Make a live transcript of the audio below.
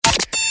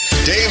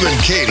Dave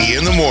and Katie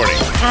in the morning.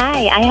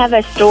 Hi, I have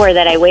a store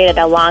that I waited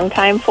a long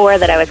time for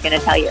that I was going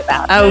to tell you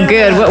about. Oh,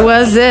 good. What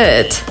was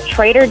it?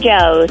 Trader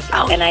Joe's,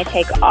 and I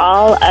take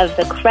all of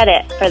the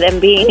credit for them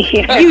being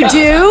here. You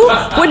do?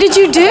 What did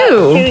you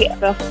do?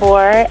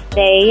 Before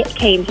they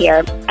came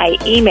here, I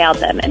emailed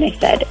them and I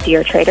said,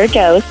 Dear Trader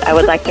Joe's, I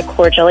would like to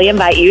cordially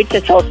invite you to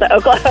Tulsa,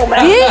 Oklahoma.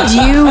 Did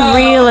you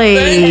really?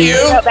 Thank you.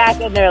 They go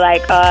back and they're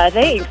like,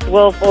 thanks,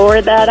 we'll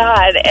forward that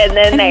on. And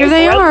then And here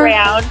they broke are.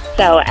 ground,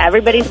 so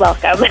everybody's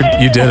welcome.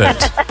 You did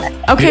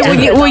it. Okay,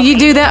 will you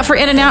do that for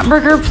In-N-Out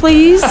Burger,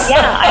 please?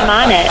 Yeah, I'm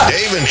on it.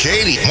 Dave and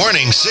Katie,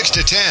 morning 6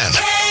 to 10.